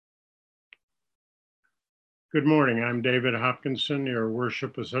Good morning. I'm David Hopkinson, your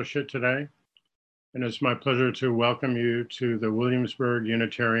worship associate today, and it's my pleasure to welcome you to the Williamsburg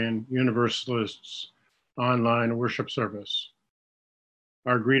Unitarian Universalists online worship service.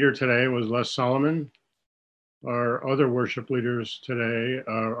 Our greeter today was Les Solomon. Our other worship leaders today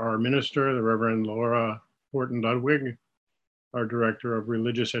are our minister, the Reverend Laura Horton Ludwig, our director of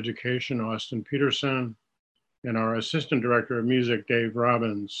religious education, Austin Peterson, and our assistant director of music, Dave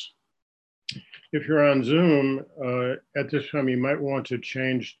Robbins. If you're on Zoom, at this time, you might want to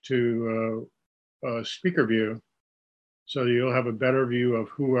change to speaker view so that you'll have a better view of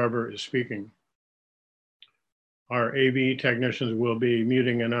whoever is speaking. Our AV technicians will be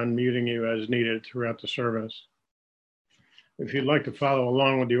muting and unmuting you as needed throughout the service. If you'd like to follow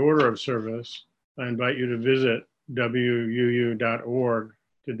along with the order of service, I invite you to visit wuu.org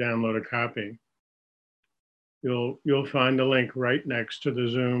to download a copy. You'll find the link right next to the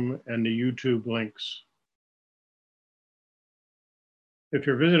Zoom and the YouTube links. If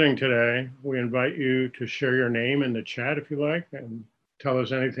you're visiting today, we invite you to share your name in the chat if you like, and tell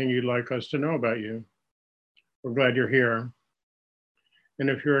us anything you'd like us to know about you. We're glad you're here. And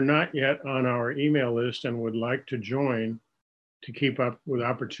if you're not yet on our email list and would like to join to keep up with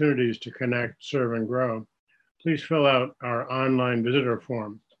opportunities to connect, serve, and grow, please fill out our online visitor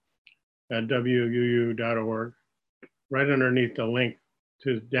form at wuu.org, right underneath the link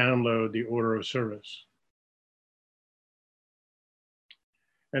to download the order of service.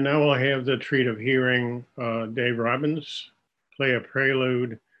 And now we'll have the treat of hearing Dave Robbins play a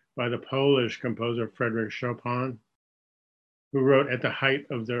prelude by the Polish composer Frédéric Chopin, who wrote at the height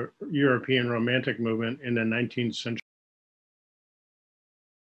of the European Romantic movement in the 19th century.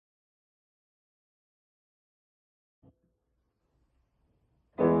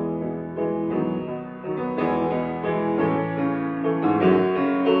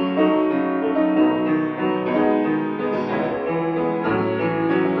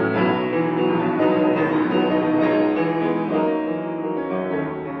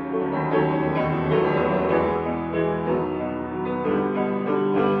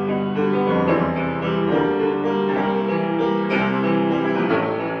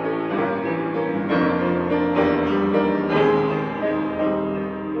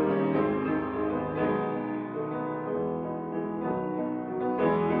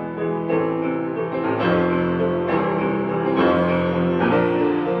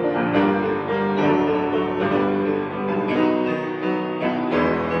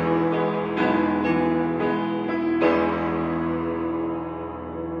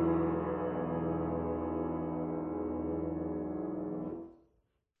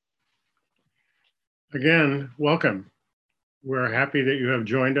 Again, welcome. We're happy that you have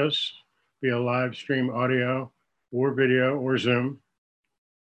joined us via live stream audio or video or Zoom.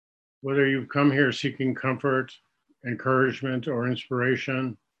 Whether you've come here seeking comfort, encouragement, or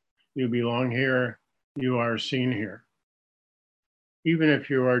inspiration, you belong here, you are seen here. Even if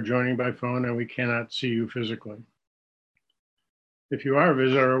you are joining by phone and we cannot see you physically. If you are a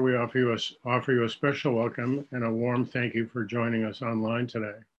visitor, we offer you a special welcome and a warm thank you for joining us online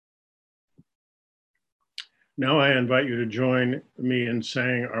today. Now I invite you to join me in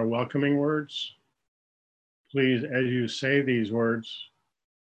saying our welcoming words. Please, as you say these words,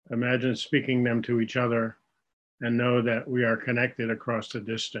 imagine speaking them to each other and know that we are connected across the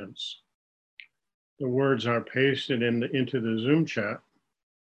distance. The words are pasted into the Zoom chat.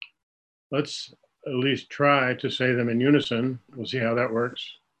 Let's at least try to say them in unison. We'll see how that works.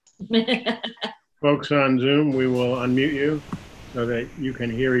 Folks on Zoom, we will unmute you so that you can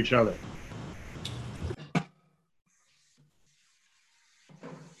hear each other.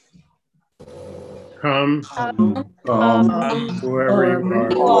 Come, whoever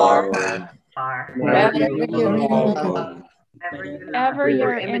you are, wherever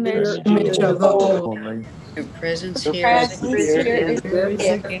your image of the whole. Your presence here is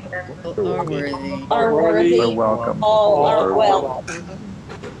worthy. Are welcome. All are welcome.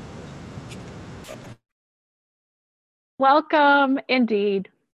 Welcome indeed.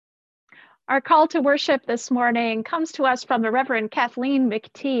 Our call to worship this morning comes to us from the Reverend Kathleen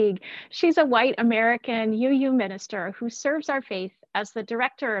McTeague. She's a white American UU minister who serves our faith as the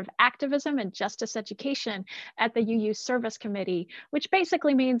Director of Activism and Justice Education at the UU Service Committee, which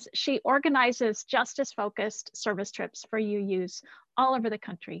basically means she organizes justice-focused service trips for UUs all over the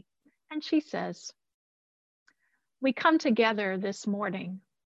country. And she says, "We come together this morning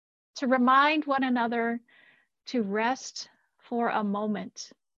to remind one another to rest for a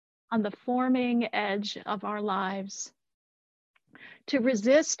moment on the forming edge of our lives, to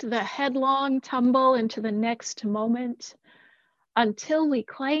resist the headlong tumble into the next moment until we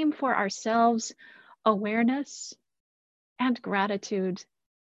claim for ourselves awareness, and gratitude.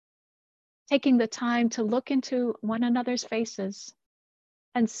 Taking the time to look into one another's faces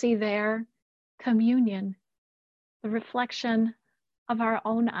and see their communion, the reflection of our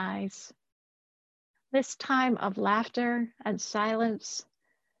own eyes. This time of laughter and silence,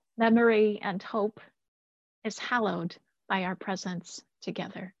 memory and hope is hallowed by our presence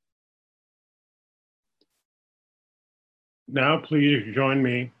together. Now please join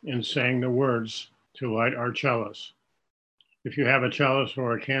me in saying the words to light our chalice. If you have a chalice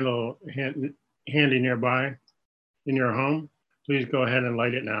or a candle handy nearby in your home, please go ahead and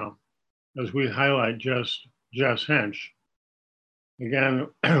light it now as we highlight Jess Hench. Again,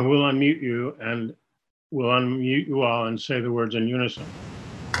 we'll unmute you and we'll unmute you all and say the words in unison.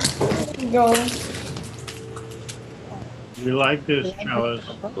 We like this chalice,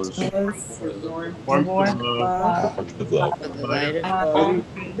 warmth of love, the light of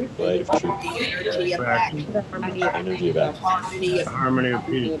truth, energy of action, harmony of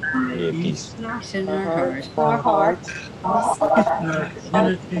peace, peace in our hearts,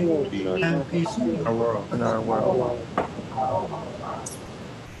 unity and peace in our world.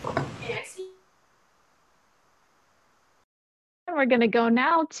 And we're going to go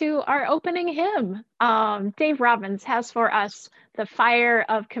now to our opening hymn. Dave Robbins has for us The Fire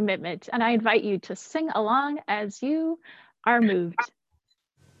of Commitment, and I invite you to sing along as you are moved.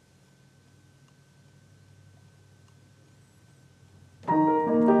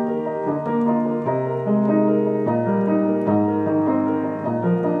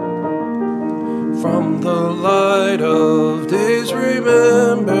 From the light of days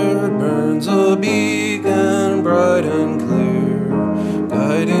remembered burns a beacon bright and clear,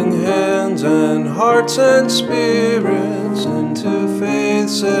 guiding hands and hearts and spirits into faith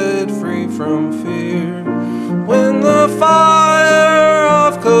set free from fear. When the fire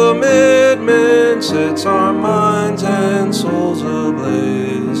of commitment sets our minds and souls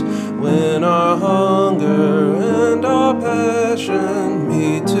ablaze, when our hunger and our passion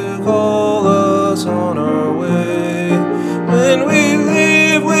meet to call us on our way, when we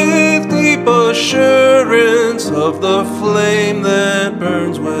live with deep assurance of the flame that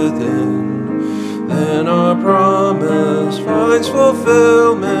burns within, then our promise finds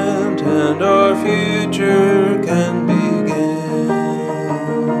fulfillment and our future can begin.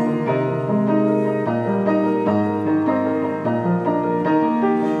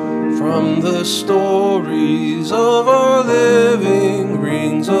 From the stories of our living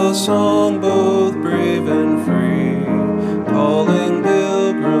rings a song both brave and free, calling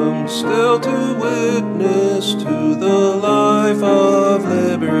pilgrims still to witness to the life of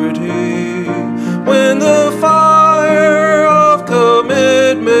liberty. When the fire of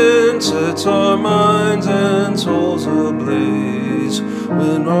commitment sets our minds and souls ablaze,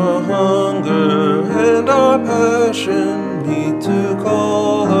 when our hunger and our passion meet to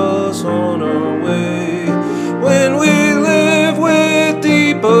call us on our way, when we live with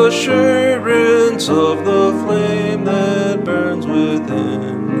deep assurance of the flame that burns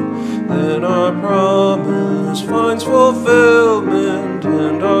within, then our promise finds fulfillment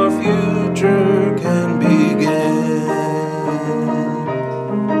and our future can begin.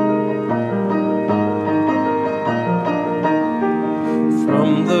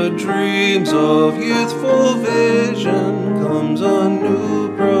 From the dreams of youthful vision comes a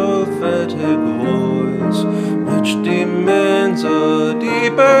new prophetic voice, which demands a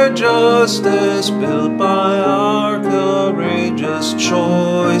deeper justice built by our courageous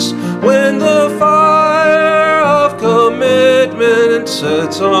choice. When the fire of commitment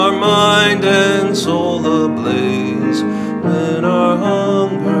sets our mind and soul ablaze, when our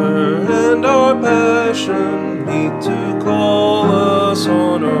hunger and our passion meet to call us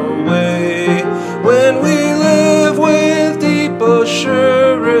on our way, when we live with deep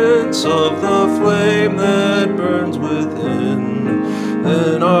assurance of the flame that burns within,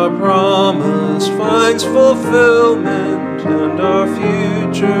 then our promise finds fulfillment and our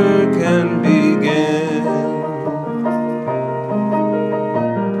future can begin.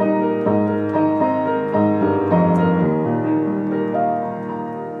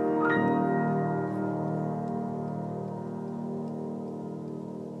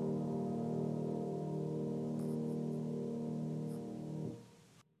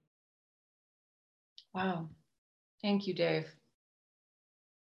 Wow. Thank you, Dave.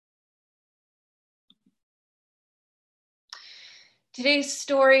 Today's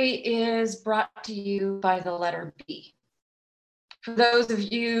story is brought to you by the letter B. For those of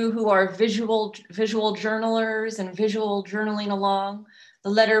you who are visual journalers and visual journaling along, the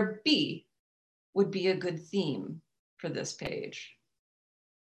letter B would be a good theme for this page.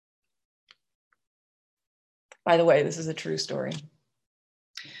 By the way, this is a true story.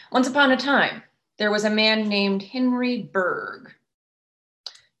 Once upon a time, there was a man named Henry Bergh.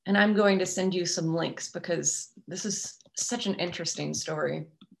 And I'm going to send you some links because this is such an interesting story.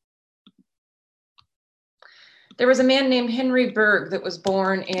 There was a man named Henry Bergh that was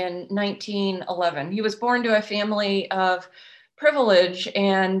born in 1911. He was born to a family of privilege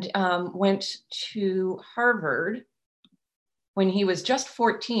and went to Harvard when he was just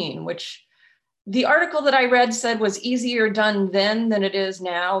 14, which the article that I read said was easier done then than it is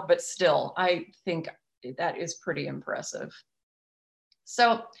now, but still, I think that is pretty impressive.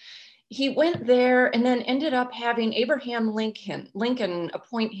 So he went there and then ended up having Abraham Lincoln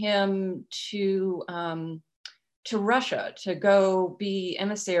appoint him to Russia to go be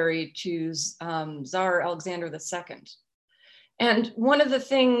emissary to Tsar Alexander II. And one of the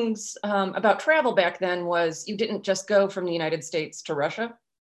things about travel back then was you didn't just go from the United States to Russia.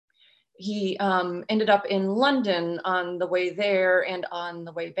 He ended up in London on the way there and on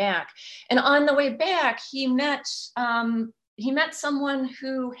the way back. And on the way back, he met someone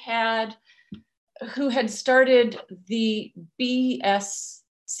who had started the BSCPA,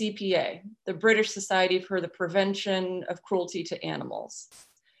 the British Society for the Prevention of Cruelty to Animals.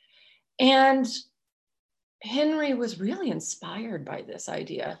 And Henry was really inspired by this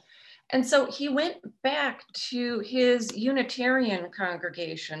idea. And so he went back to his Unitarian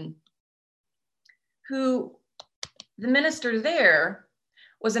congregation, who the minister there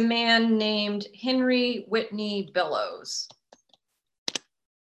was a man named Henry Whitney Bellows.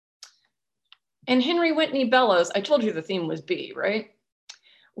 And Henry Whitney Bellows, I told you the theme was B, right?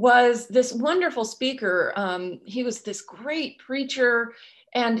 Was this wonderful speaker. He was this great preacher,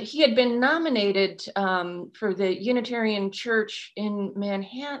 and he had been nominated for the Unitarian Church in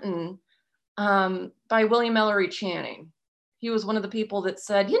Manhattan by William Ellery Channing. He was one of the people that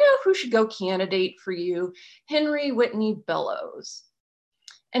said, you know, who should go candidate for you? Henry Whitney Bellows.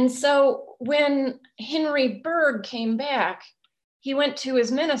 And so when Henry Bergh came back, he went to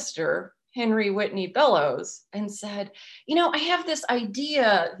his minister, Henry Whitney Bellows, and said, you know, I have this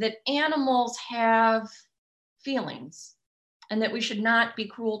idea that animals have feelings and that we should not be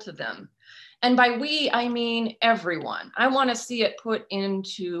cruel to them. And by we, I mean everyone. I want to see it put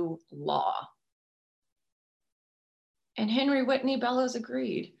into law. And Henry Whitney Bellows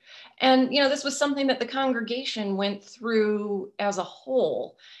agreed. And, you know, this was something that the congregation went through as a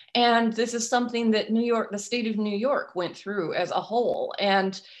whole. And this is something that the state of New York went through as a whole.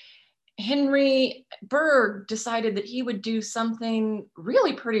 And Henry Bergh decided that he would do something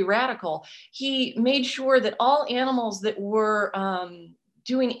really pretty radical. He made sure that all animals that were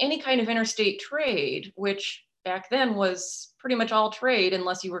doing any kind of interstate trade, which back then was pretty much all trade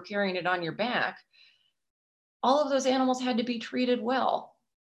unless you were carrying it on your back, all of those animals had to be treated well.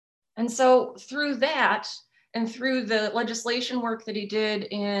 And so through that, and through the legislation work that he did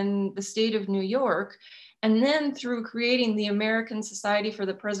in the state of New York, and then through creating the American Society for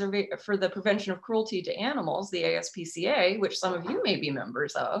the Prevention of Cruelty to Animals, the ASPCA, which some of you may be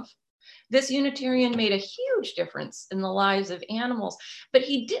members of, this Unitarian made a huge difference in the lives of animals. But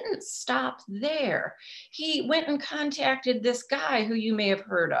he didn't stop there. He went and contacted this guy who you may have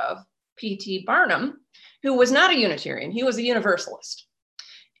heard of, P.T. Barnum, who was not a Unitarian, he was a Universalist.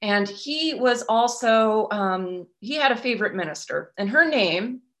 And he was also, he had a favorite minister, and her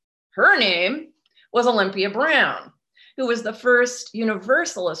name was Olympia Brown, who was the first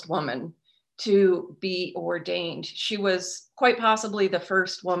Universalist woman to be ordained. She was quite possibly the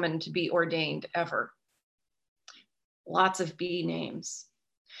first woman to be ordained ever. Lots of B names.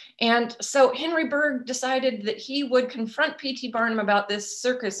 And so Henry Bergh decided that he would confront P.T. Barnum about this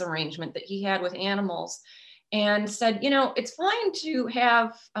circus arrangement that he had with animals, and said, you know, it's fine to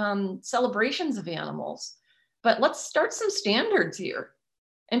have celebrations of animals, but let's start some standards here.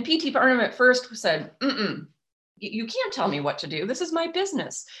 And P.T. Barnum at first said, you can't tell me what to do. This is my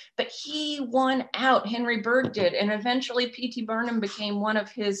business. But he won out, Henry Bergh did. And eventually P.T. Barnum became one of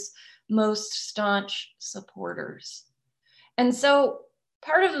his most staunch supporters. And so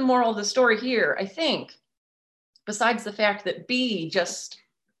part of the moral of the story here, I think, besides the fact that B just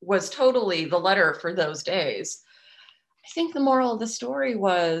was totally the letter for those days, I think the moral of the story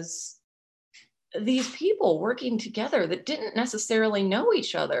was these people working together that didn't necessarily know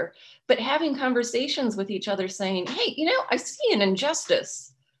each other, but having conversations with each other saying, hey, you know, I see an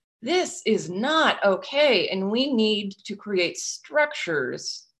injustice. This is not okay. And we need to create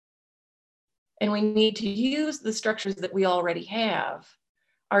structures. And we need to use the structures that we already have.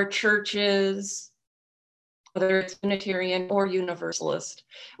 Our churches, whether it's Unitarian or Universalist.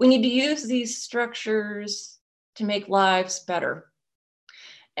 We need to use these structures to make lives better.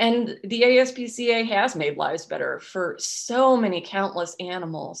 And the ASPCA has made lives better for so many countless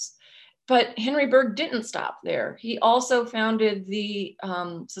animals. But Henry Bergh didn't stop there. He also founded the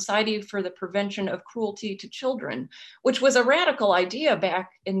Society for the Prevention of Cruelty to Children, which was a radical idea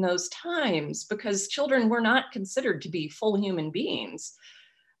back in those times because children were not considered to be full human beings,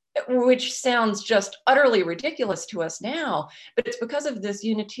 which sounds just utterly ridiculous to us now. But it's because of this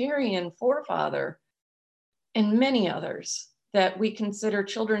Unitarian forefather and many others that we consider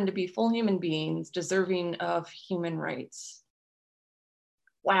children to be full human beings deserving of human rights.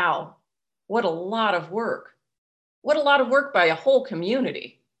 Wow. What a lot of work. What a lot of work by a whole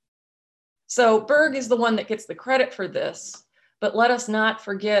community. So Bergh is the one that gets the credit for this, but let us not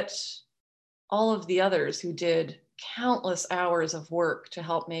forget all of the others who did countless hours of work to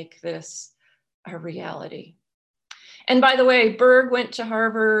help make this a reality. And by the way, Bergh went to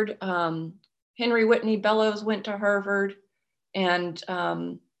Harvard, Henry Whitney Bellows went to Harvard, and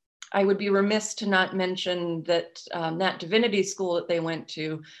I would be remiss to not mention that that divinity school that they went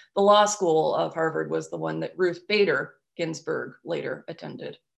to, the law school of Harvard, was the one that Ruth Bader Ginsburg later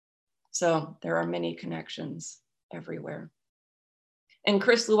attended. So there are many connections everywhere. And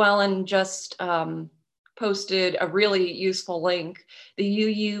Chris Llewellyn just posted a really useful link, the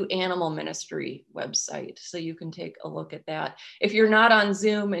UU Animal Ministry website. So you can take a look at that. If you're not on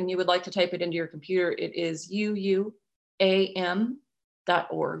Zoom and you would like to type it into your computer, it is uuam.org.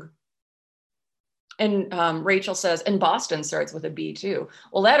 And Rachel says, and Boston starts with a B too.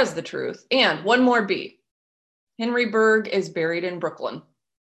 Well, that is the truth. And one more B. Henry Bergh is buried in Brooklyn.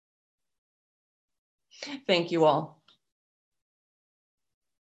 Thank you all.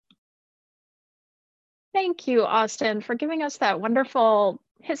 Thank you, Austin, for giving us that wonderful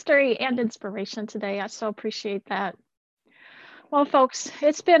history and inspiration today. I so appreciate that. Well, folks,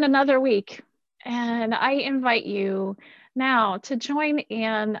 it's been another week, and I invite you now to join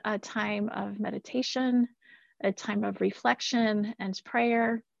in a time of meditation, a time of reflection and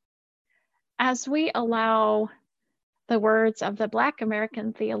prayer, as we allow the words of the Black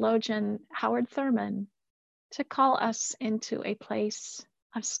American theologian Howard Thurman to call us into a place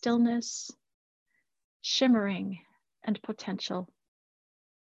of stillness, shimmering, and potential.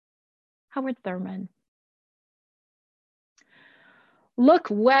 Howard Thurman. Look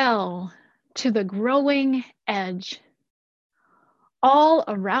well to the growing edge. All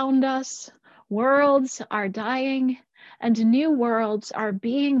around us, worlds are dying and new worlds are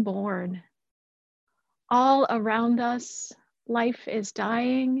being born. All around us, life is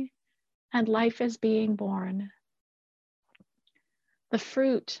dying and life is being born. The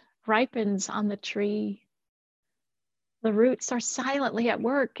fruit ripens on the tree. The roots are silently at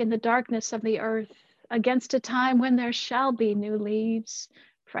work in the darkness of the earth against a time when there shall be new leaves,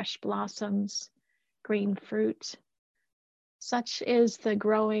 fresh blossoms, green fruit. Such is the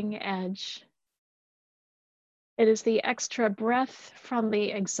growing edge. It is the extra breath from the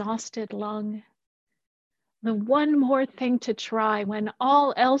exhausted lung. The one more thing to try when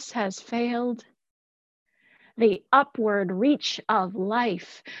all else has failed. The upward reach of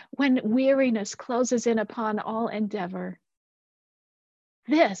life when weariness closes in upon all endeavor.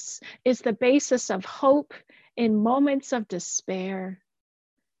 This is the basis of hope in moments of despair.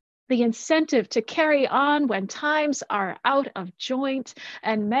 The incentive to carry on when times are out of joint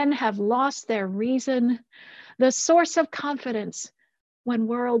and men have lost their reason. The source of confidence when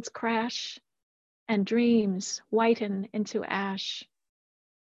worlds crash and dreams whiten into ash.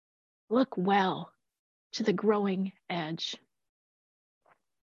 Look well to the growing edge.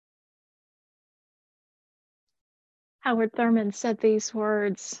 Howard Thurman said these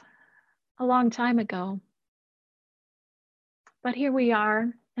words a long time ago. But here we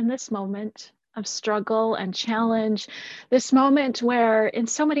are in this moment of struggle and challenge, this moment where in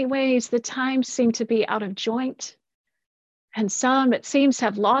so many ways the times seem to be out of joint, and some, it seems,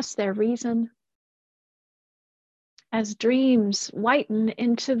 have lost their reason. As dreams whiten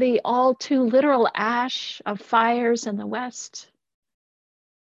into the all too literal ash of fires in the West,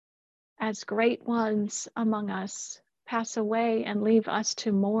 as great ones among us pass away and leave us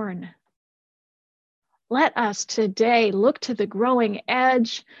to mourn. Let us today look to the growing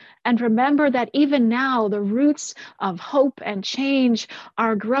edge and remember that even now the roots of hope and change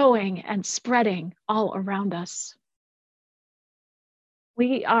are growing and spreading all around us.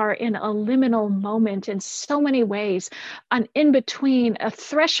 We are in a liminal moment in so many ways, an in-between, a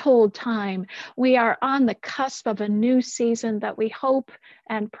threshold time. We are on the cusp of a new season that we hope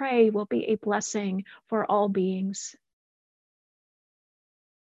and pray will be a blessing for all beings.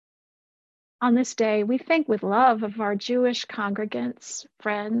 On this day, we think with love of our Jewish congregants,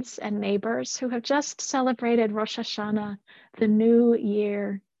 friends, and neighbors who have just celebrated Rosh Hashanah, the new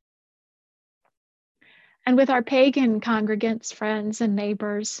year. And with our pagan congregants, friends, and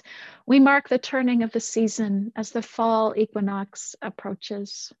neighbors, we mark the turning of the season as the fall equinox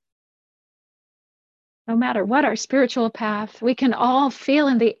approaches. No matter what our spiritual path, we can all feel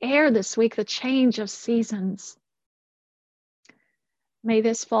in the air this week the change of seasons. May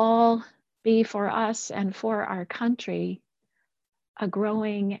this fall be for us and for our country a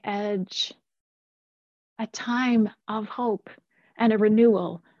growing edge, a time of hope and a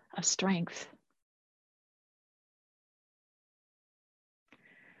renewal of strength.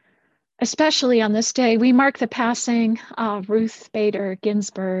 Especially on this day, we mark the passing of Ruth Bader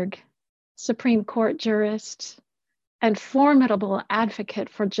Ginsburg, Supreme Court jurist and formidable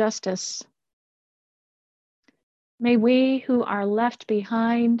advocate for justice. May we who are left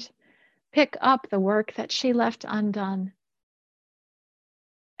behind pick up the work that she left undone.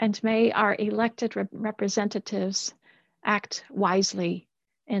 And may our elected representatives act wisely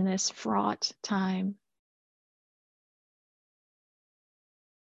in this fraught time.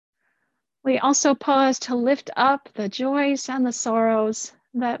 We also pause to lift up the joys and the sorrows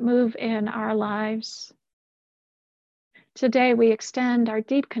that move in our lives. Today, we extend our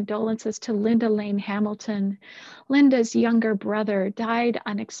deep condolences to Linda Lane Hamilton. Linda's younger brother died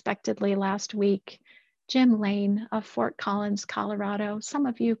unexpectedly last week. Jim Lane of Fort Collins, Colorado. Some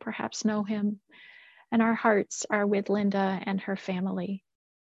of you perhaps know him, and our hearts are with Linda and her family.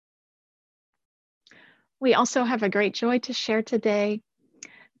 We also have a great joy to share today.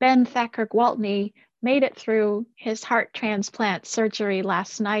 Ben Thacker Gwaltney made it through his heart transplant surgery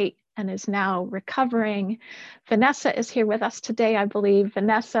last night and is now recovering. Vanessa is here with us today, I believe.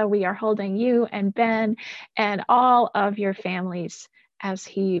 Vanessa, we are holding you and Ben and all of your families as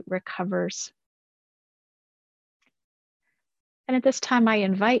he recovers. And at this time, I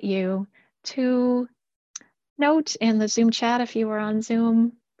invite you to note in the Zoom chat, if you are on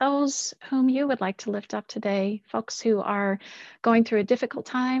Zoom, those whom you would like to lift up today, folks who are going through a difficult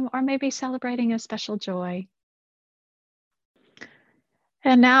time or maybe celebrating a special joy.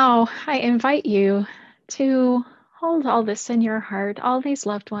 And now I invite you to hold all this in your heart, all these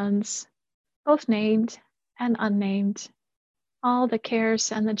loved ones, both named and unnamed, all the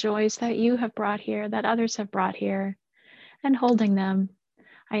cares and the joys that you have brought here, that others have brought here, and holding them,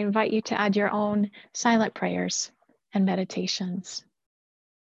 I invite you to add your own silent prayers and meditations.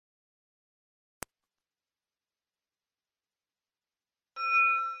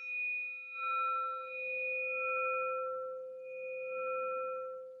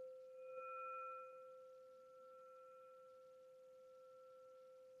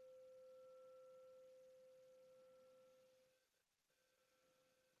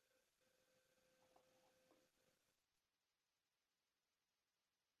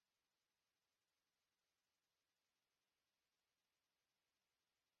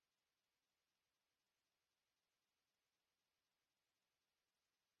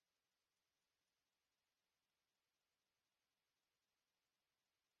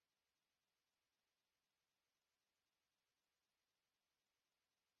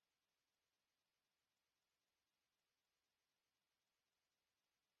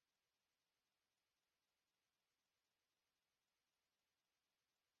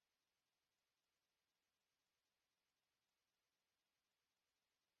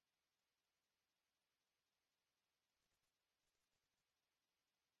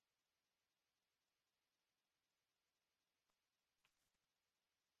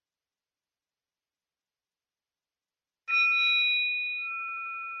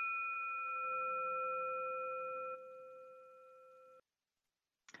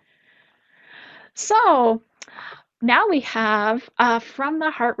 So now we have From the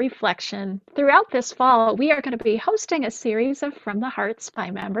Heart reflection. Throughout this fall, we are going to be hosting a series of From the Hearts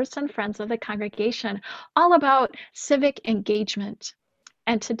by members and friends of the congregation, all about civic engagement.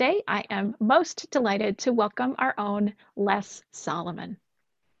 And today I am most delighted to welcome our own Les Solomon.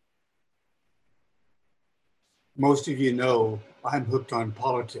 Most of you know I'm hooked on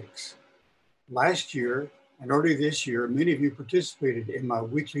politics. Last year and early this year, many of you participated in my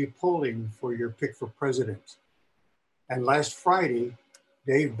weekly polling for your pick for president. And last Friday,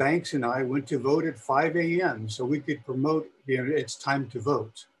 Dave Banks and I went to vote at 5 a.m. so we could promote It's Time to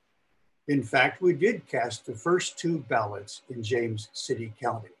Vote. In fact, we did cast the first 2 ballots in James City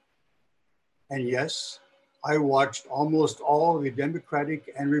County. And yes, I watched almost all the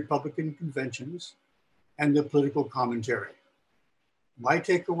Democratic and Republican conventions and the political commentary. My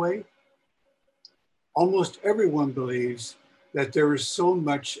takeaway? Almost everyone believes that there is so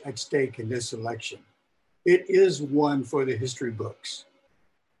much at stake in this election. It is one for the history books,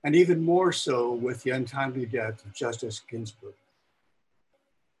 and even more so with the untimely death of Justice Ginsburg.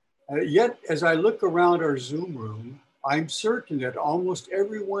 Yet, as I look around our Zoom room, I'm certain that almost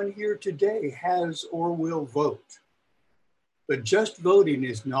everyone here today has or will vote. But just voting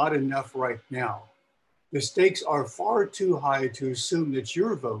is not enough right now. The stakes are far too high to assume that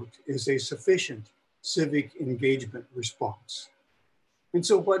your vote is a sufficient civic engagement response. And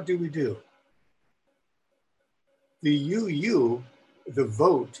so what do we do? The UU, the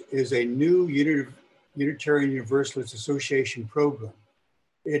vote, is a new Unitarian Universalist Association program.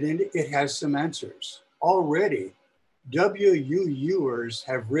 It has some answers. Already, WUUers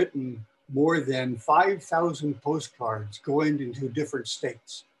have written more than 5,000 postcards going into different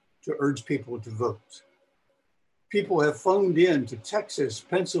states to urge people to vote. People have phoned in to Texas,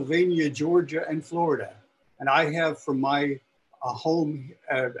 Pennsylvania, Georgia, and Florida, and I have from my home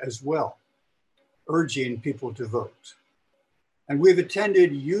as well, urging people to vote. And we've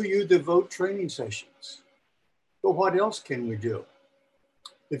attended UU the Vote training sessions. But what else can we do?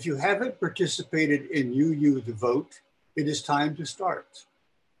 If you haven't participated in UU the Vote, it is time to start.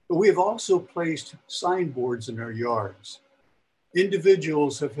 But we have also placed signboards in our yards.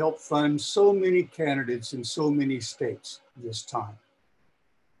 Individuals have helped fund so many candidates in so many states this time.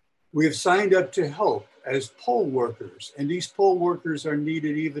 We have signed up to help as poll workers, and these poll workers are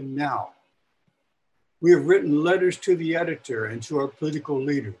needed even now. We have written letters to the editor and to our political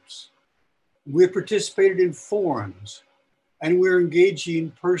leaders. We have participated in forums, and we're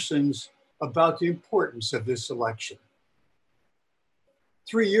engaging persons about the importance of this election.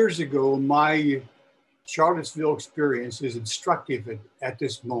 3 years ago, my Charlottesville experience is instructive at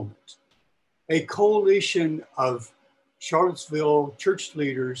this moment. A coalition of Charlottesville church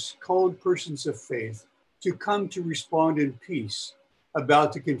leaders called persons of faith to come to respond in peace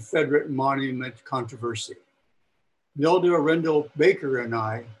about the Confederate monument controversy. Nelda Arundel Baker and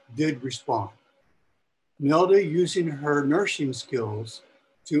I did respond. Nelda using her nursing skills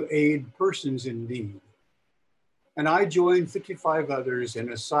to aid persons in need. And I joined 55 others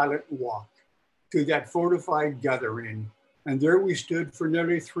in a silent walk to that fortified gathering. And there we stood for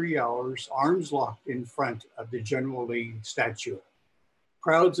nearly 3 hours, arms locked in front of the General Lee statue.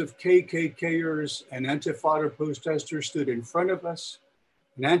 Crowds of KKKers and Antifada protesters stood in front of us,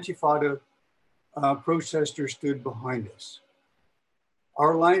 and Antifada protesters stood behind us.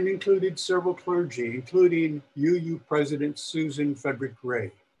 Our line included several clergy, including UU President Susan Frederick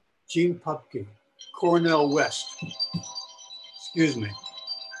Gray, Gene Pupke, Cornel West, in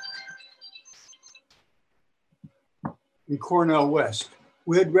Cornel West.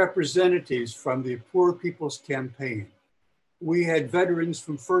 We had representatives from the Poor People's Campaign. We had veterans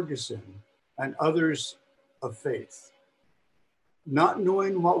from Ferguson and others of faith. Not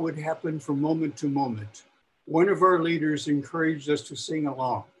knowing what would happen from moment to moment, one of our leaders encouraged us to sing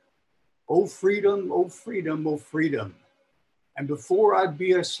along. Oh freedom, oh freedom, oh freedom. And before I'd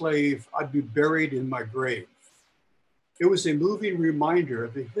be a slave, I'd be buried in my grave. It was a moving reminder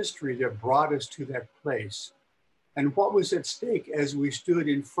of the history that brought us to that place and what was at stake as we stood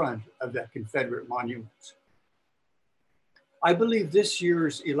in front of that Confederate monument. I believe this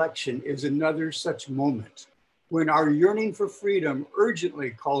year's election is another such moment when our yearning for freedom urgently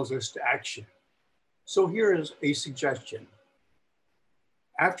calls us to action. So here is a suggestion.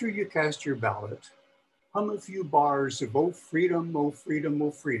 After you cast your ballot, hum a few bars of oh freedom, oh freedom,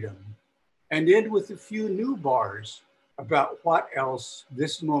 oh freedom, and end with a few new bars about what else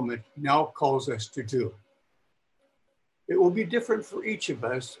this moment now calls us to do. It will be different for each of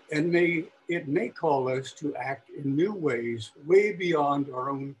us, and it may call us to act in new ways, way beyond our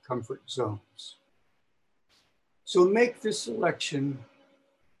own comfort zones. So make this election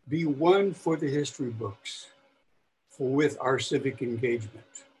be one for the history books, with our civic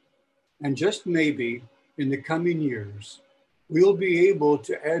engagement. And just maybe in the coming years, we'll be able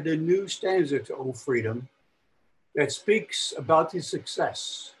to add a new stanza to Oh Freedom that speaks about the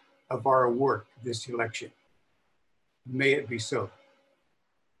success of our work this election. May it be so.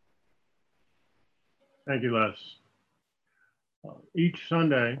 Thank you, Les. Each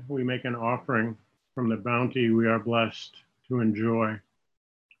Sunday, we make an offering from the bounty we are blessed to enjoy.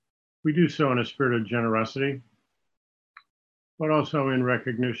 We do so in a spirit of generosity, but also in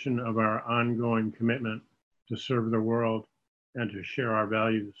recognition of our ongoing commitment to serve the world and to share our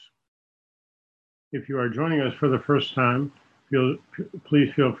values. If you are joining us for the first time,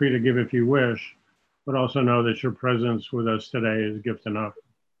 please feel free to give if you wish, but also know that your presence with us today is gift enough.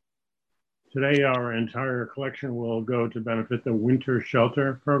 Today, our entire collection will go to benefit the Winter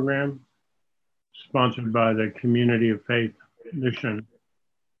Shelter Program, sponsored by the Community of Faith mission.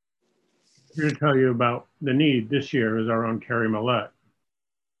 Here to tell you about the need this year is our own Carrie Millett.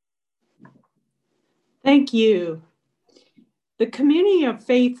 Thank you. The Community of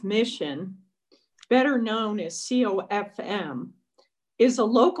Faith Mission, better known as COFM, is a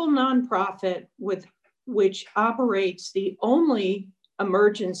local nonprofit which operates the only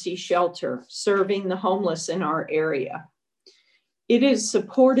emergency shelter serving the homeless in our area. It is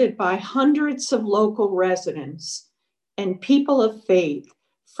supported by hundreds of local residents and people of faith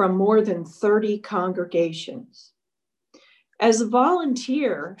from more than 30 congregations. As a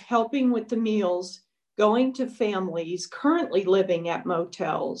volunteer helping with the meals going to families currently living at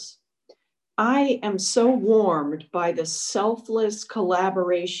motels, I am so warmed by the selfless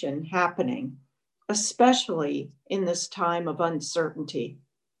collaboration happening, especially in this time of uncertainty.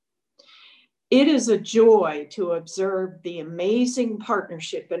 It is a joy to observe the amazing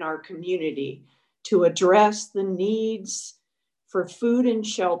partnership in our community to address the needs for food and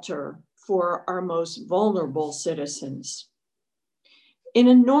shelter for our most vulnerable citizens. In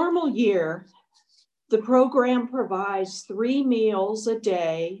a normal year, the program provides 3 meals a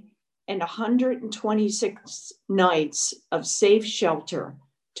day and 126 nights of safe shelter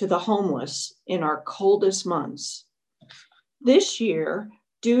to the homeless in our coldest months. This year,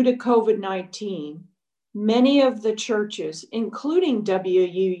 due to COVID-19, many of the churches, including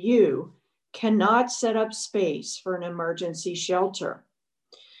WUU, cannot set up space for an emergency shelter.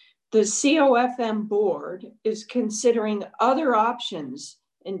 The COFM board is considering other options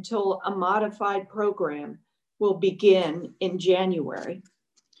until a modified program will begin in January.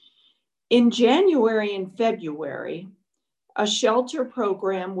 In January and February, a shelter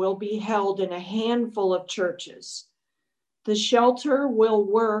program will be held in a handful of churches. The shelter will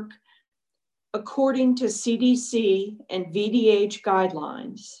work according to CDC and VDH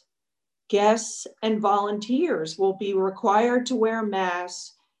guidelines. Guests and volunteers will be required to wear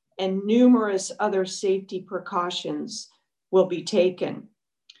masks, and numerous other safety precautions will be taken.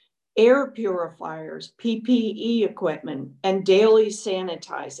 Air purifiers, PPE equipment, and daily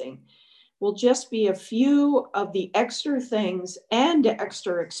sanitizing will just be a few of the extra things and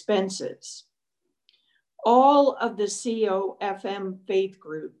extra expenses. All of the COFM faith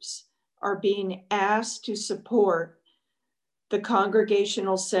groups are being asked to support the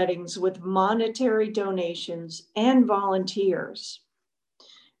congregational settings with monetary donations and volunteers.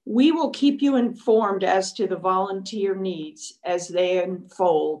 We will keep you informed as to the volunteer needs as they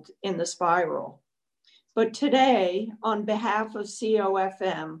unfold in the spiral. But today, on behalf of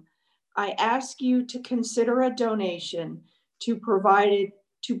COFM, I ask you to consider a donation to provide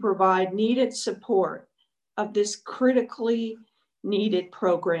needed support of this critically needed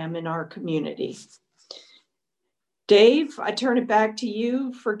program in our community. Dave, I turn it back to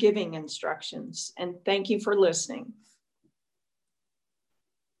you for giving instructions, and thank you for listening.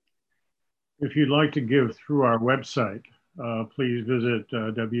 If you'd like to give through our website, please visit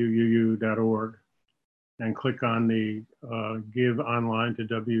wuu.org and click on the Give Online to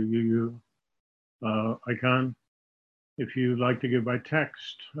WUU icon. If you'd like to give by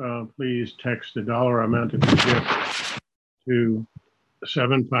text, please text the dollar amount of the gift to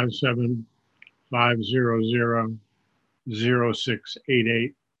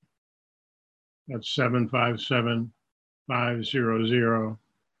 757-500-0688. That's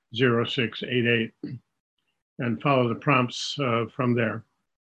 757-500-0688, and follow the prompts from there.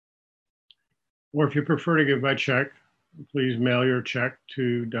 Or if you prefer to give by check, please mail your check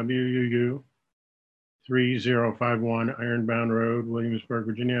to WUU 3051 Ironbound Road, Williamsburg,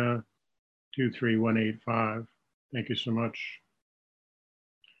 Virginia 23185. Thank you so much.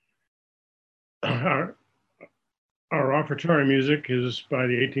 Our offertory music is by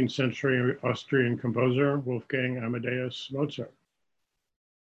the 18th century Austrian composer Wolfgang Amadeus Mozart.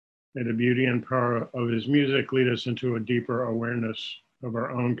 May the beauty and power of his music lead us into a deeper awareness of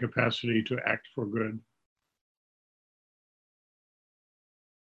our own capacity to act for good.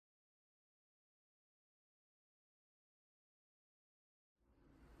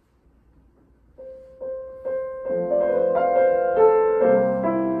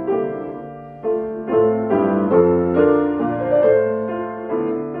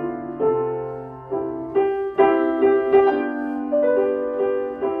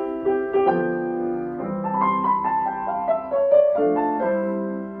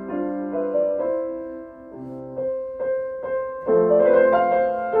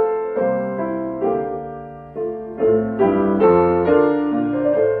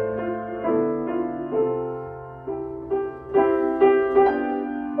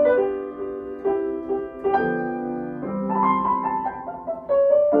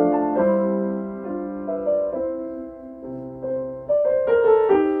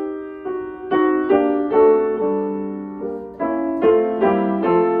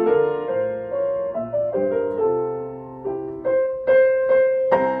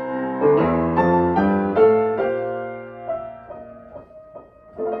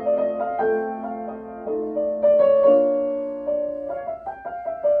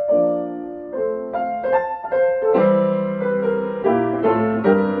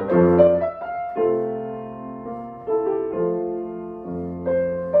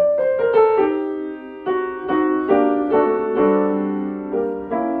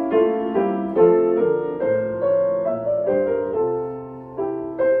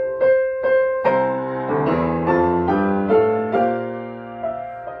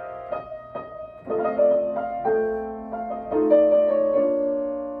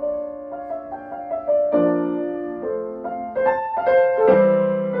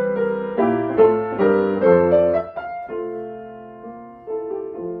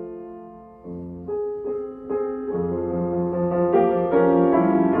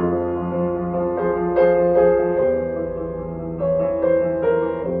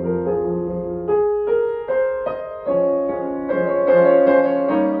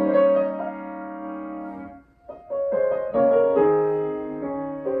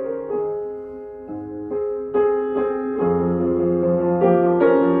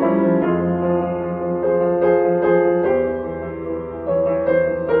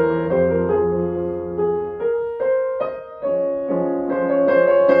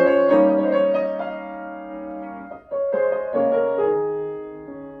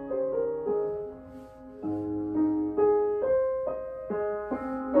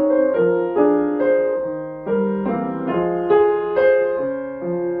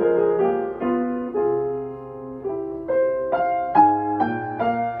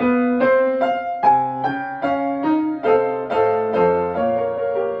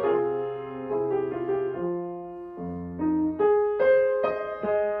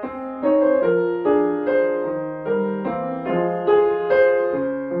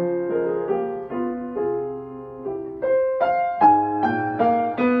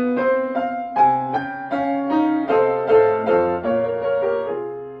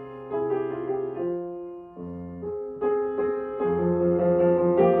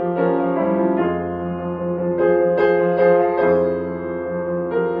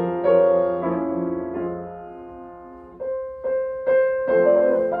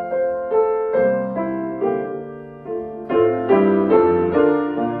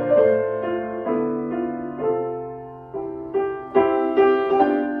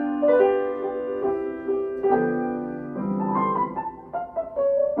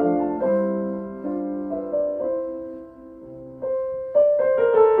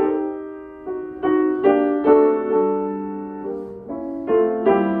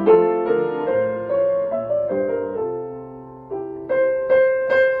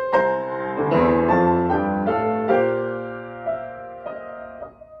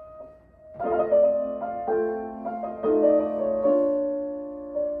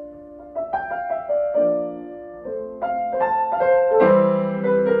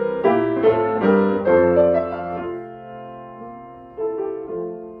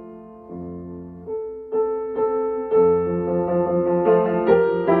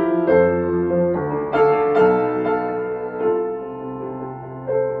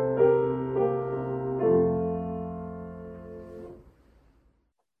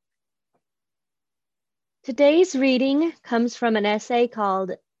 Today's reading comes from an essay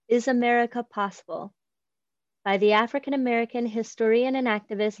called Is America Possible? By the African-American historian and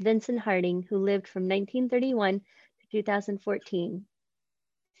activist Vincent Harding, who lived from 1931 to 2014.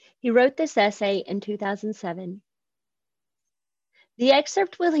 He wrote this essay in 2007. The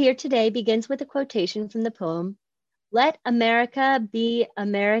excerpt we'll hear today begins with a quotation from the poem, Let America Be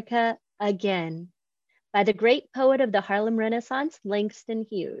America Again, by the great poet of the Harlem Renaissance, Langston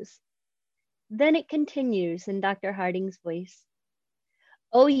Hughes. Then it continues in Dr. Harding's voice.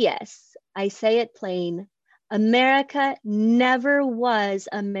 Oh yes, I say it plain, America never was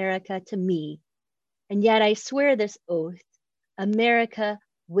America to me, and yet I swear this oath, America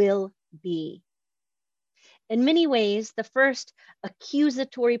will be. In many ways, the first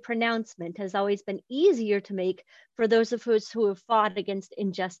accusatory pronouncement has always been easier to make for those of us who have fought against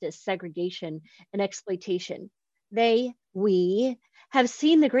injustice, segregation, and exploitation. They, we, have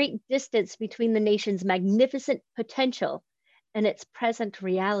seen the great distance between the nation's magnificent potential and its present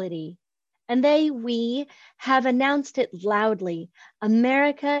reality. And they, we, have announced it loudly.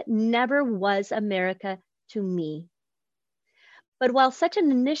 America never was America to me. But while such an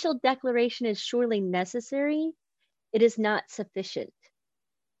initial declaration is surely necessary, it is not sufficient.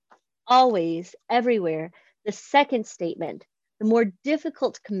 Always, everywhere, the second statement, the more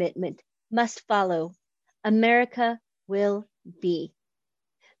difficult commitment, must follow. America will be.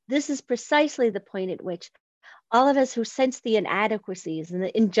 This is precisely the point at which all of us who sense the inadequacies and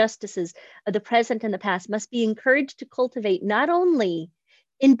the injustices of the present and the past must be encouraged to cultivate not only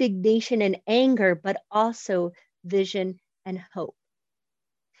indignation and anger, but also vision and hope.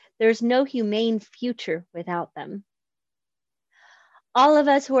 There's no humane future without them. All of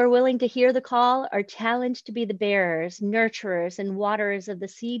us who are willing to hear the call are challenged to be the bearers, nurturers, and waterers of the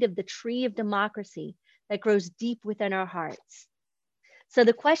seed of the tree of democracy that grows deep within our hearts. So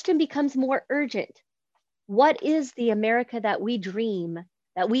the question becomes more urgent. What is the America that we dream,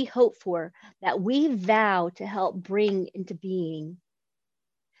 that we hope for, that we vow to help bring into being?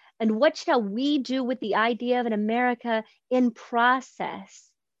 And what shall we do with the idea of an America in process?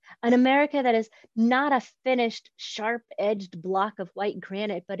 An America that is not a finished, sharp-edged block of white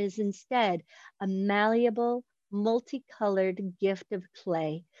granite, but is instead a malleable, multicolored gift of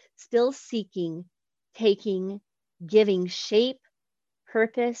clay, still seeking, taking, giving shape,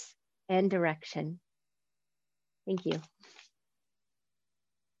 purpose, and direction. Thank you.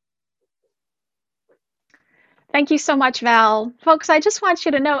 Thank you so much, Val. Folks, I just want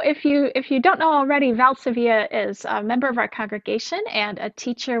you to know, if you don't know already, Val Sevilla is a member of our congregation and a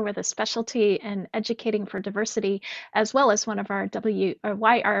teacher with a specialty in educating for diversity, as well as one of our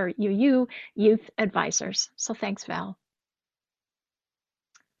YRUU youth advisors. So thanks, Val.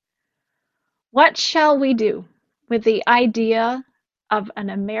 What shall we do with the idea of an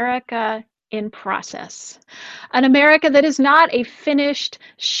America in process? An America that is not a finished,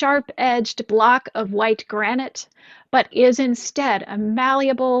 sharp-edged block of white granite, but is instead a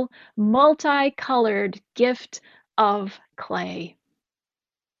malleable, multicolored gift of clay.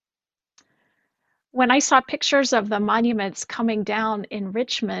 When I saw pictures of the monuments coming down in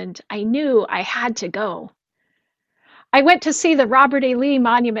Richmond, I knew I had to go. I went to see the Robert E. Lee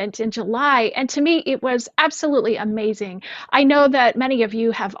Monument in July, and to me, it was absolutely amazing. I know that many of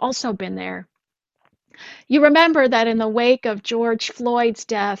you have also been there. You remember that in the wake of George Floyd's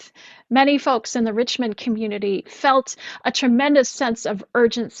death, many folks in the Richmond community felt a tremendous sense of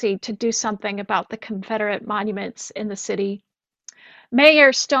urgency to do something about the Confederate monuments in the city.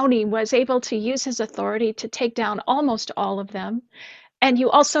 Mayor Stoney was able to use his authority to take down almost all of them. And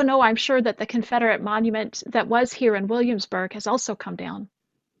you also know, I'm sure, that the Confederate monument that was here in Williamsburg has also come down.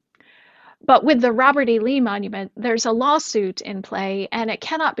 But with the Robert E. Lee Monument, there's a lawsuit in play, and it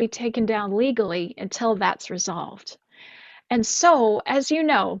cannot be taken down legally until that's resolved. And so, as you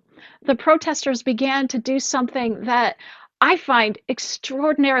know, the protesters began to do something that I find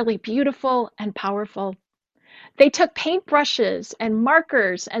extraordinarily beautiful and powerful. They took paintbrushes and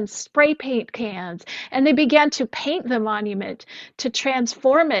markers and spray paint cans, and they began to paint the monument to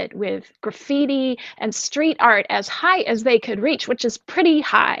transform it with graffiti and street art as high as they could reach, which is pretty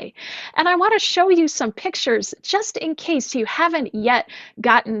high. And I want to show you some pictures just in case you haven't yet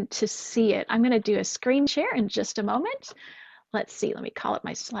gotten to see it. I'm going to do a screen share in just a moment. Let's see, let me call up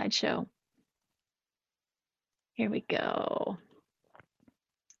my slideshow. Here we go.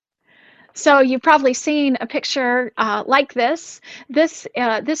 So you've probably seen a picture like this. This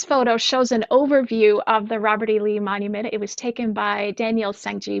photo shows an overview of the Robert E. Lee Monument. It was taken by Daniel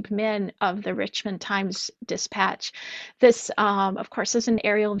Sanjeev Min of the Richmond Times-Dispatch. This, of course, is an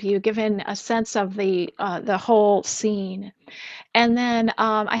aerial view, given a sense of the whole scene. And then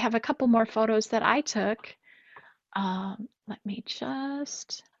I have a couple more photos that I took. Let me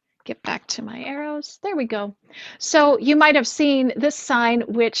just get back to my arrows. There we go. So you might have seen this sign,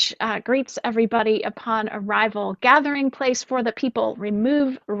 which greets everybody upon arrival. Gathering place for the people.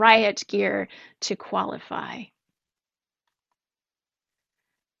 Remove riot gear to qualify.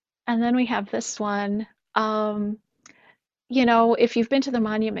 And then we have this one. You know, if you've been to the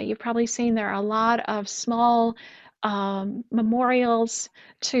monument, you've probably seen there are a lot of small memorials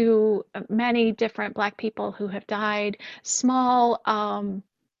to many different Black people who have died, small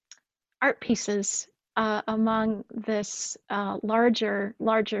art pieces among this larger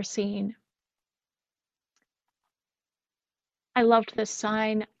scene. I loved this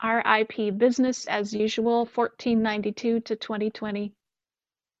sign, RIP Business as Usual, 1492 to 2020.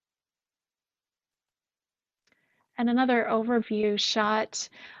 And another overview shot.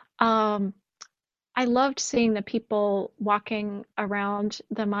 I loved seeing the people walking around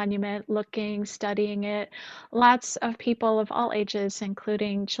the monument, looking, studying it. Lots of people of all ages,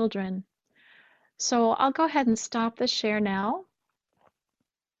 including children. So I'll go ahead and stop the share now.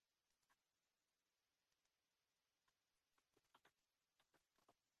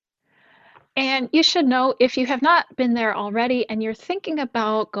 And you should know, if you have not been there already and you're thinking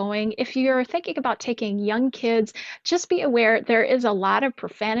about going, if you're thinking about taking young kids, just be aware there is a lot of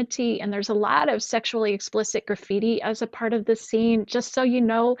profanity and there's a lot of sexually explicit graffiti as a part of the scene. Just so you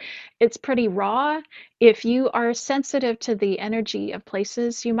know, it's pretty raw. If you are sensitive to the energy of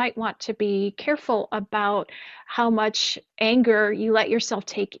places, you might want to be careful about how much anger you let yourself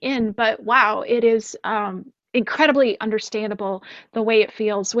take in. But wow, it is incredibly understandable the way it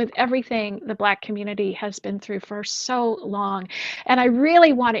feels with everything the Black community has been through for so long. And I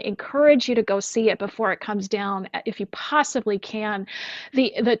really want to encourage you to go see it before it comes down, if you possibly can.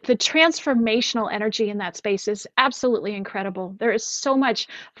 The transformational energy in that space is absolutely incredible. There is so much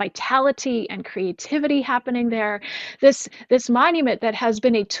vitality and creativity happening there. This monument that has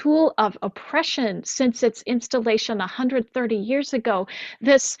been a tool of oppression since its installation 130 years ago,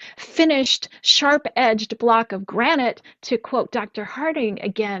 this finished, sharp-edged block of granite, to quote Dr. Harding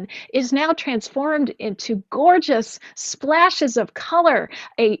again, is now transformed into gorgeous splashes of color,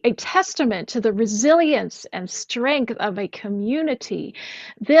 a testament to the resilience and strength of a community.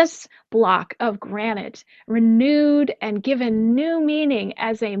 This block of granite, renewed and given new meaning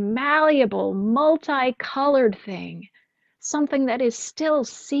as a malleable, multicolored thing, something that is still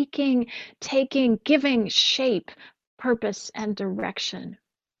seeking, taking, giving shape, purpose, and direction.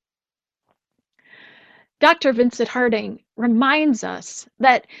 Dr. Vincent Harding reminds us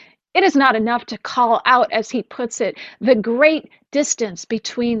that it is not enough to call out, as he puts it, the great distance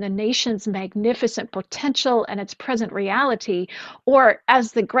between the nation's magnificent potential and its present reality, or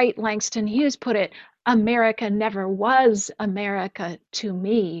as the great Langston Hughes put it, America never was America to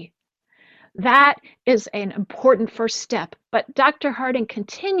me. That is an important first step, but Dr. Harding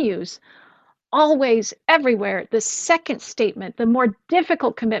continues, always, everywhere, the second statement, the more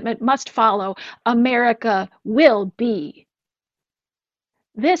difficult commitment must follow. America will be.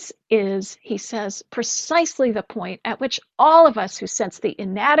 This is, he says, precisely the point at which all of us who sense the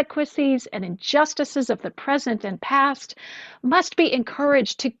inadequacies and injustices of the present and past must be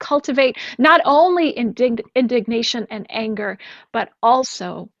encouraged to cultivate not only indignation and anger, but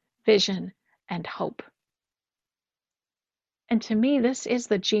also vision and hope. And to me, this is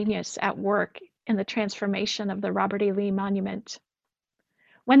the genius at work in the transformation of the Robert E. Lee Monument.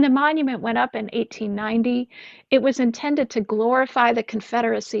 When the monument went up in 1890, it was intended to glorify the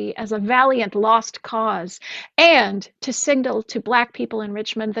Confederacy as a valiant lost cause and to signal to Black people in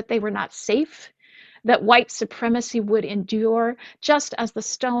Richmond that they were not safe, that white supremacy would endure, just as the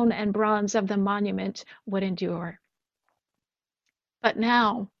stone and bronze of the monument would endure. But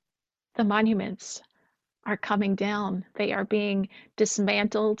now, the monuments are coming down. They are being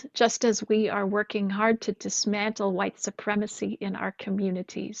dismantled, just as we are working hard to dismantle white supremacy in our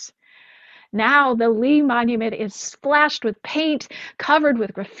communities. Now the Lee Monument is splashed with paint, covered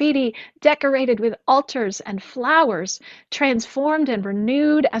with graffiti, decorated with altars and flowers, transformed and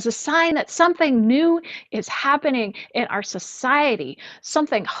renewed as a sign that something new is happening in our society,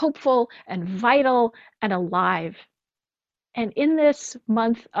 something hopeful and vital and alive. And in this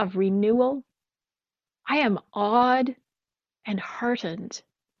month of renewal, I am awed and heartened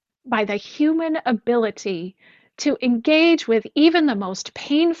by the human ability to engage with even the most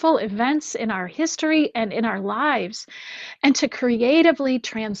painful events in our history and in our lives, and to creatively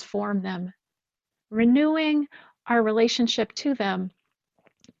transform them, renewing our relationship to them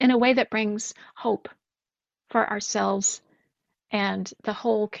in a way that brings hope for ourselves and the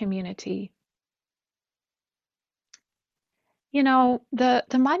whole community. You know, the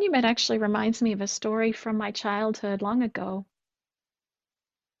monument actually reminds me of a story from my childhood long ago.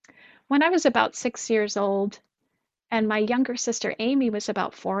 When I was about 6 years old, and my younger sister Amy was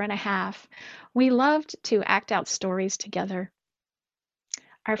about 4.5, we loved to act out stories together.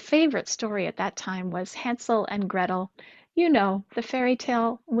 Our favorite story at that time was Hansel and Gretel. You know, the fairy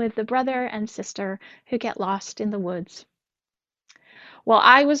tale with the brother and sister who get lost in the woods. Well,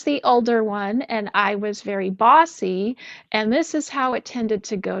 I was the older one and I was very bossy, and this is how it tended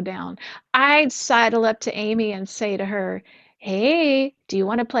to go down. I'd sidle up to Amy and say to her, "Hey, do you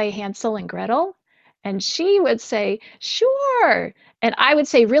want to play Hansel and Gretel?" And she would say, "Sure." And I would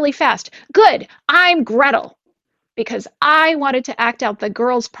say really fast, "Good, I'm Gretel," because I wanted to act out the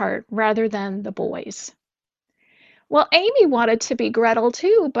girls' part rather than the boys. Well, Amy wanted to be Gretel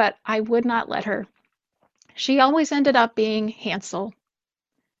too, but I would not let her. She always ended up being Hansel.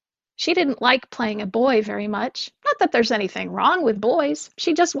 She didn't like playing a boy very much. Not that there's anything wrong with boys.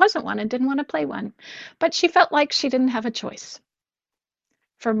 She just wasn't one and didn't want to play one. But she felt like she didn't have a choice.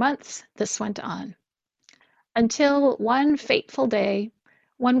 For months, this went on. Until one fateful day,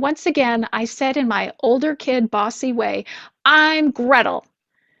 when once again I said in my older kid bossy way, "I'm Gretel."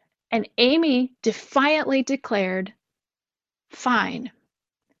 And Amy defiantly declared, "Fine,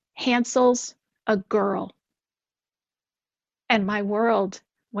 Hansel's a girl." And my world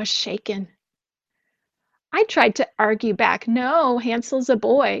was shaken. I tried to argue back, "No, Hansel's a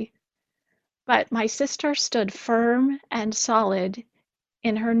boy." But my sister stood firm and solid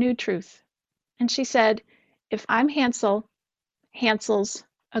in her new truth. And she said, "If I'm Hansel, Hansel's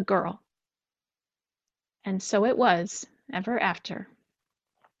a girl." And so it was ever after.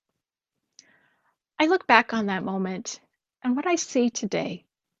 I look back on that moment, and what I see today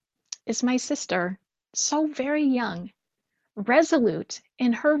is my sister, so very young, resolute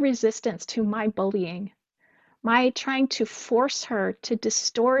in her resistance to my bullying, my trying to force her to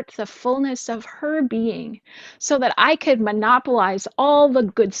distort the fullness of her being so that I could monopolize all the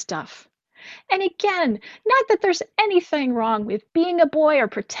good stuff. And again, not that there's anything wrong with being a boy or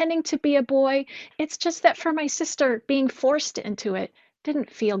pretending to be a boy. It's just that for my sister, being forced into it didn't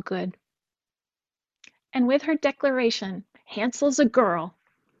feel good. And with her declaration, "Hansel's a girl,"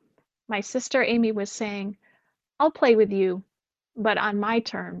 my sister Amy was saying, "I'll play with you, but on my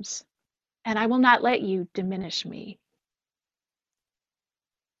terms, and I will not let you diminish me."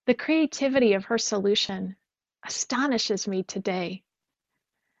 The creativity of her solution astonishes me today.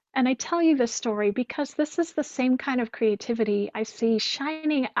 And I tell you this story because this is the same kind of creativity I see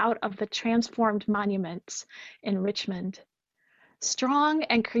shining out of the transformed monuments in Richmond. Strong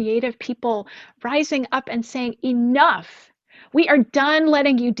and creative people rising up and saying, "Enough. We are done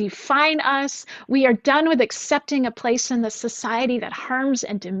letting you define us. We are done with accepting a place in the society that harms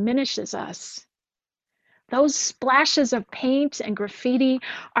and diminishes us." Those splashes of paint and graffiti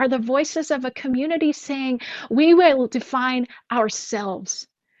are the voices of a community saying, "We will define ourselves,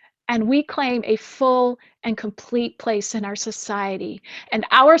 and we claim a full and complete place in our society. And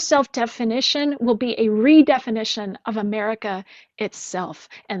our self-definition will be a redefinition of America itself.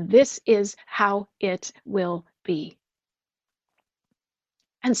 And this is how it will be."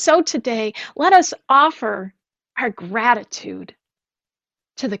 And so today, let us offer our gratitude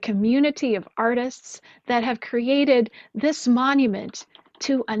to the community of artists that have created this monument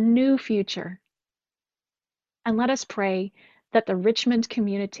to a new future. And let us pray that the Richmond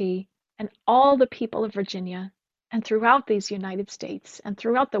community and all the people of Virginia and throughout these United States and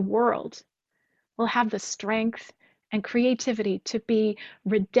throughout the world will have the strength and creativity to be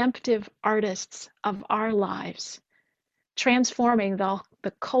redemptive artists of our lives, transforming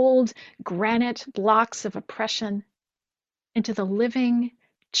the cold granite blocks of oppression into the living,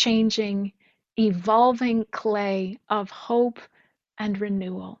 changing, evolving clay of hope and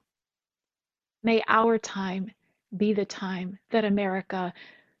renewal. May our time be the time that America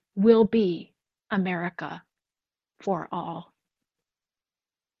will be America for all.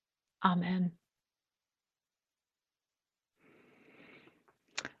 Amen.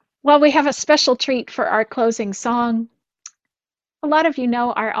 Well, we have a special treat for our closing song. A lot of you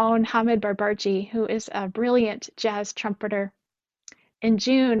know our own Hamid Barbarji, who is a brilliant jazz trumpeter. In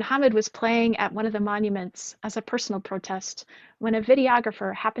June, Hamid was playing at one of the monuments as a personal protest when a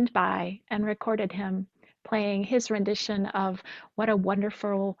videographer happened by and recorded him playing his rendition of "What a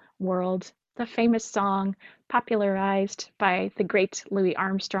Wonderful World the famous song popularized by the great Louis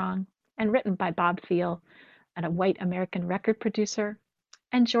Armstrong and written by Bob Thiele, and a white American record producer,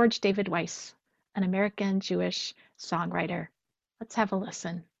 and George David Weiss, an American Jewish songwriter. Let's have a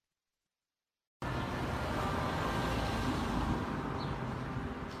listen.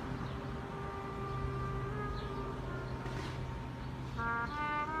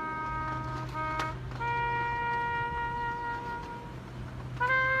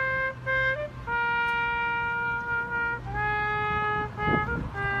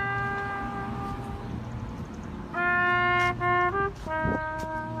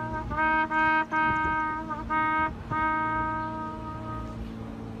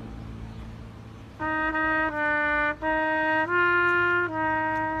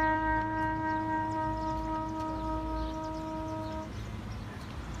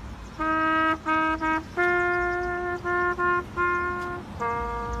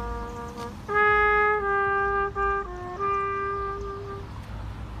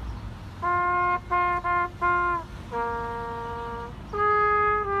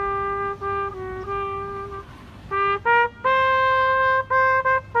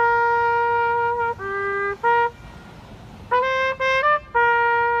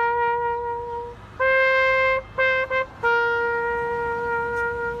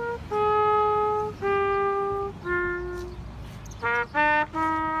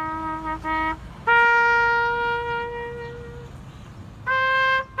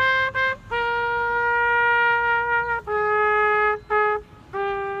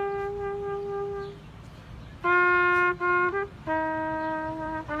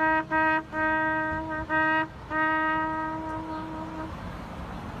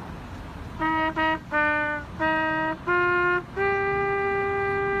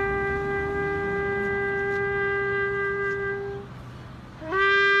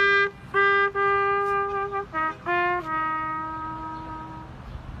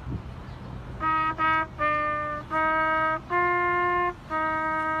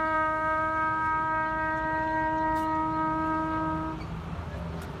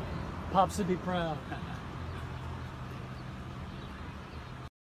 Pops would be proud.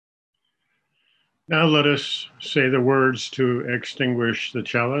 Now let us say the words to extinguish the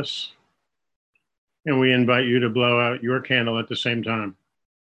chalice, and we invite you to blow out your candle at the same time.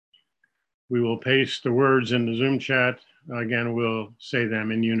 We will paste the words in the Zoom chat. Again, we'll say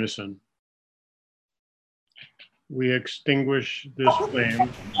them in unison. We extinguish this flame,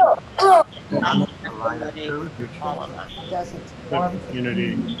 the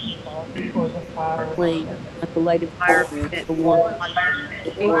unity, Flame at the light of fire, the warmth.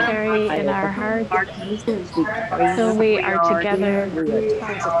 We carry in our hearts till we are together. There's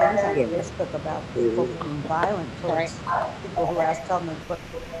kinds of things on Facebook about people being violent towards people who ask them to put.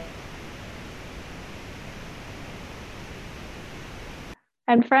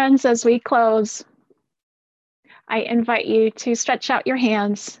 And friends, as we close, I invite you to stretch out your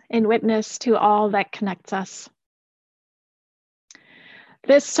hands in witness to all that connects us.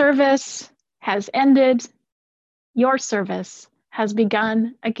 This service has ended. Your service has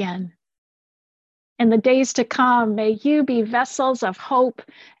begun again. In the days to come, may you be vessels of hope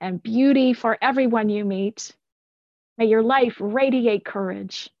and beauty for everyone you meet. May your life radiate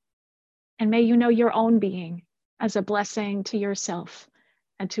courage, and may you know your own being as a blessing to yourself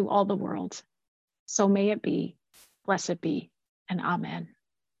and to all the world. So may it be, blessed be, and amen.